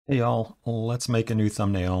Hey y'all, let's make a new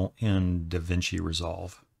thumbnail in Davinci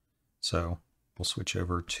Resolve. So we'll switch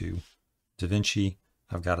over to Davinci.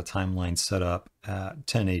 I've got a timeline set up at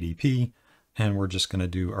 1080p and we're just going to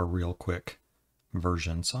do a real quick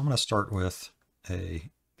version. So I'm going to start with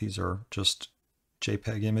these are just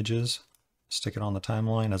JPEG images, stick it on the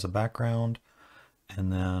timeline as a background,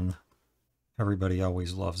 and then everybody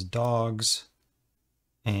always loves dogs.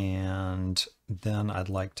 And then I'd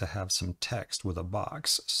like to have some text with a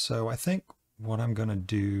box. So I think what I'm going to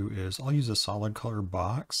do is I'll use a solid color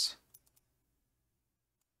box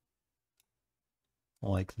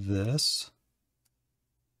like this.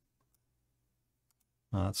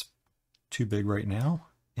 It's too big right now,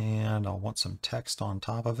 and I'll want some text on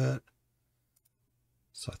top of it.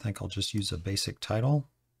 So I think I'll just use a basic title.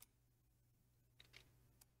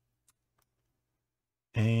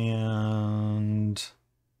 And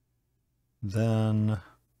then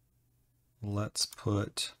let's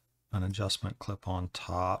put an adjustment clip on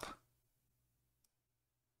top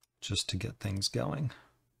just to get things going.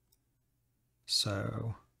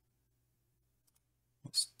 So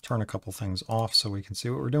let's turn a couple things off so we can see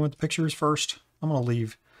what we're doing with the pictures first. I'm going to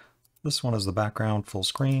leave this one as the background full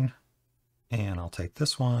screen, and I'll take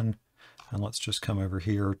this one and let's just come over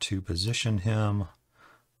here to position him.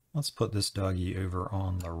 Let's put this doggy over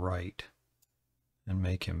on the right and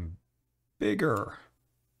make him bigger.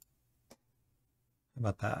 How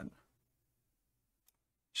about that?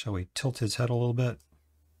 Shall we tilt his head a little bit?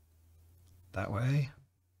 That way?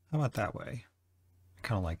 How about that way? I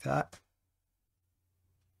kind of like that.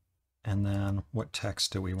 And then what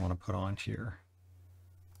text do we want to put on here?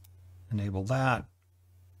 Enable that.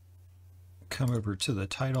 Come over to the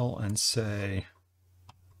title and say,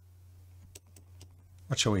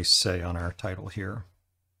 what shall we say on our title here?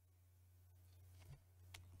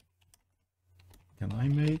 Can I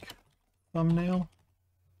make thumbnail?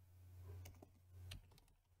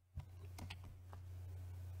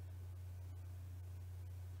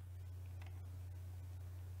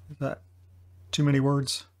 Is that too many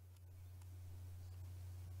words?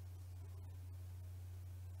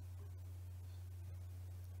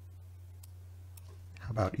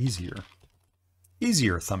 How about easier?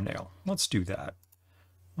 Easier thumbnail. Let's do that.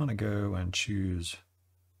 I'm going to go and choose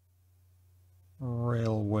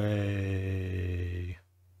railway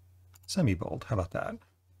semi-bold. How about that?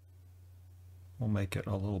 We'll make it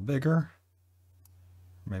a little bigger,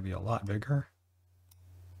 maybe a lot bigger.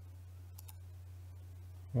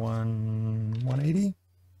 180?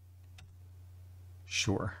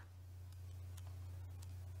 Sure.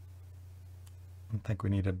 I think we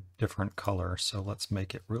need a different color, so let's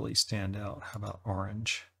make it really stand out. How about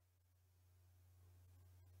orange?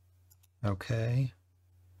 Okay.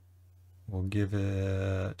 We'll give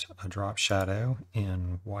it a drop shadow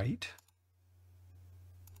in white.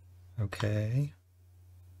 Okay.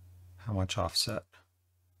 How much offset?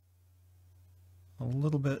 A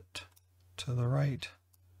little bit to the right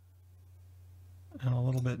and a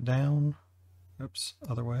little bit down. Oops,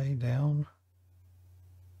 other way, down.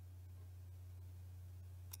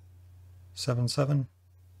 7.7.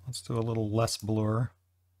 Let's do a little less blur.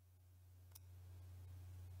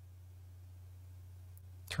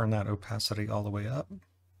 Turn that opacity all the way up.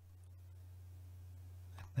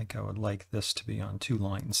 I think I would like this to be on 2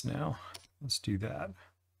 lines now. Let's do that.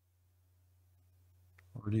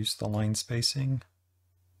 Reduce the line spacing.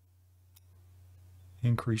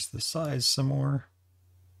 Increase the size some more.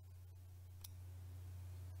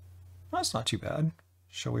 That's not too bad.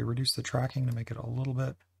 Shall we reduce the tracking to make it a little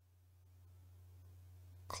bit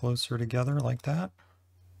closer together like that?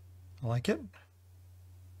 I like it.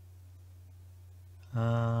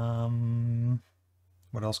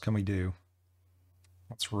 What else can we do?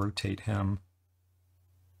 Let's rotate him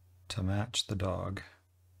to match the dog.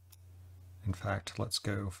 In fact, let's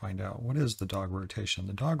go find out what is the dog rotation.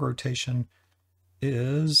 The dog rotation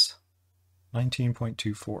is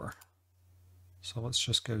 19.24. So let's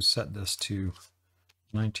just go set this to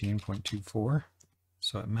 19.24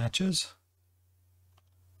 so it matches.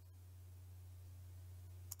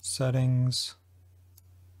 Settings.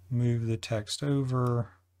 Move the text over,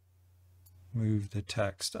 move the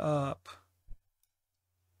text up.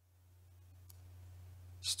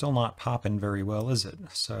 Still not popping very well, is it?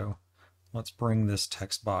 So let's bring this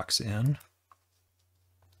text box in.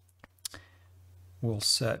 We'll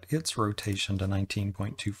set its rotation to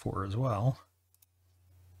 19.24 as well.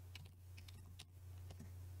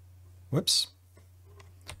 Whoops,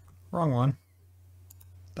 wrong one.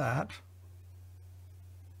 That.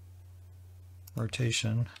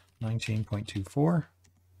 Rotation 19.24.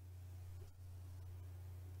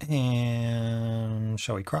 And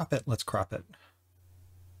shall we crop it? Let's crop it.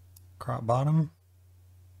 crop bottom,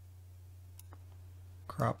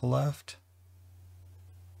 crop left,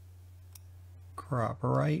 crop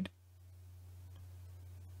right.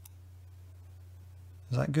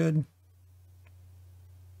 Is that good?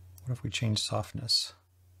 What if we change softness?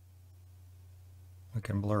 We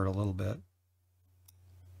can blur it a little bit.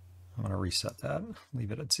 I'm going to reset that,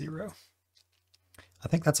 leave it at 0. I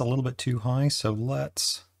think that's a little bit too high, so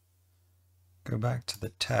let's go back to the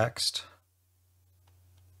text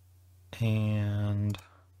and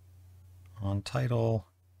on title,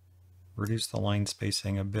 reduce the line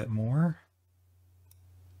spacing a bit more.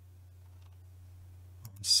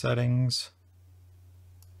 On settings,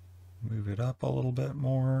 move it up a little bit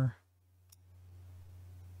more.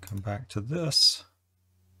 Come back to this.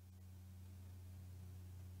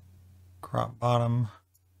 Crop bottom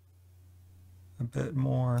a bit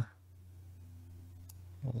more.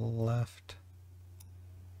 Left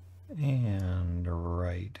and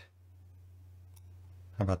right.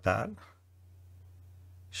 How about that?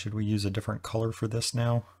 Should we use a different color for this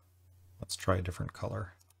now? Let's try a different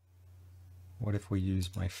color. What if we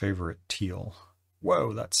use my favorite teal?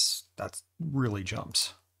 Whoa, that's really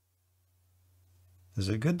jumps. Is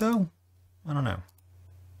it good though? I don't know.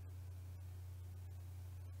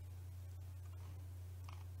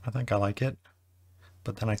 I think I like it,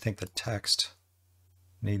 but then I think the text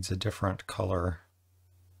needs a different color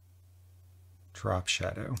drop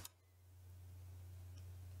shadow.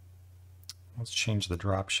 Let's change the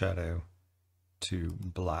drop shadow to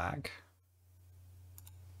black.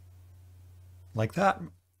 Like that.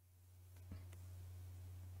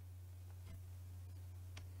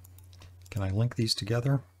 Can I link these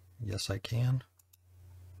together? Yes, I can.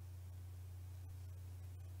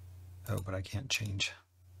 Oh, but I can't change.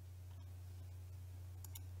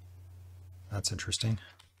 That's interesting.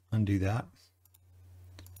 Undo that.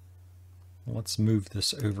 Let's move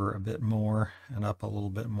this over a bit more and up a little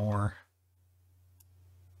bit more.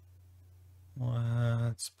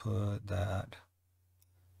 Let's put that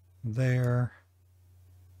there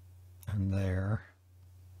and there,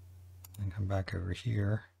 and come back over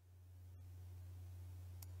here.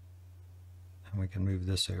 And we can move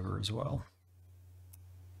this over as well.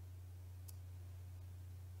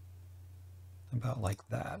 About like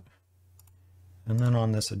that. And then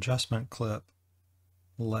on this adjustment clip,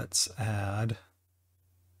 let's add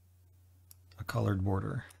a colored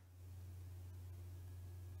border.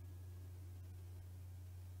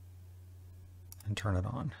 And turn it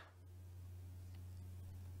on.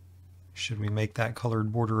 Should we make that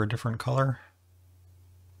colored border a different color?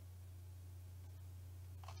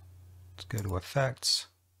 Let's go to Effects,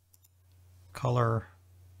 Color,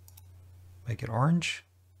 make it orange,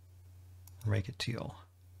 or make it teal.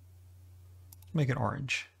 Make it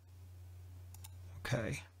orange.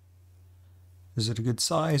 Okay. Is it a good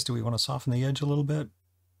size? Do we want to soften the edge a little bit?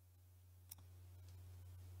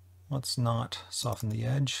 Let's not soften the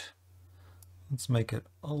edge. Let's make it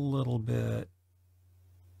a little bit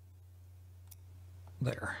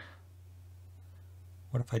there.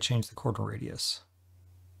 What if I change the corner radius?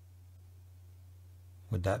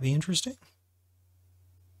 Would that be interesting?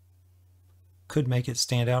 Could make it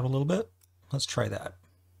stand out a little bit. Let's try that.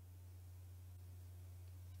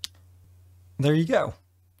 There you go.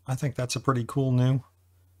 I think that's a pretty cool new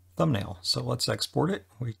thumbnail. So let's export it.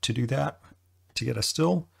 To do that, to get a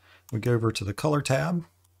still, we go over to the Color tab,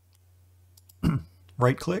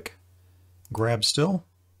 right click, grab still.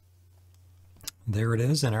 There it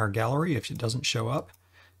is in our gallery. If it doesn't show up,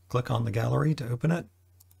 click on the gallery to open it.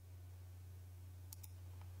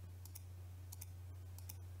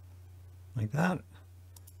 Like that.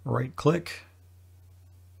 Right click,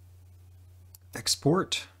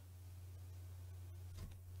 export.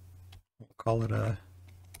 We'll call it a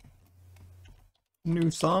new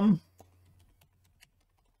thumb.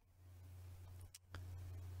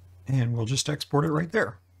 And we'll just export it right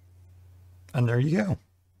there. And there you go.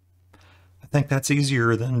 I think that's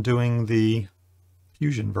easier than doing the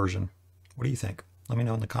Fusion version. What do you think? Let me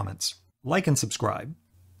know in the comments. Like and subscribe.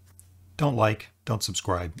 Don't like, don't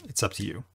subscribe. It's up to you.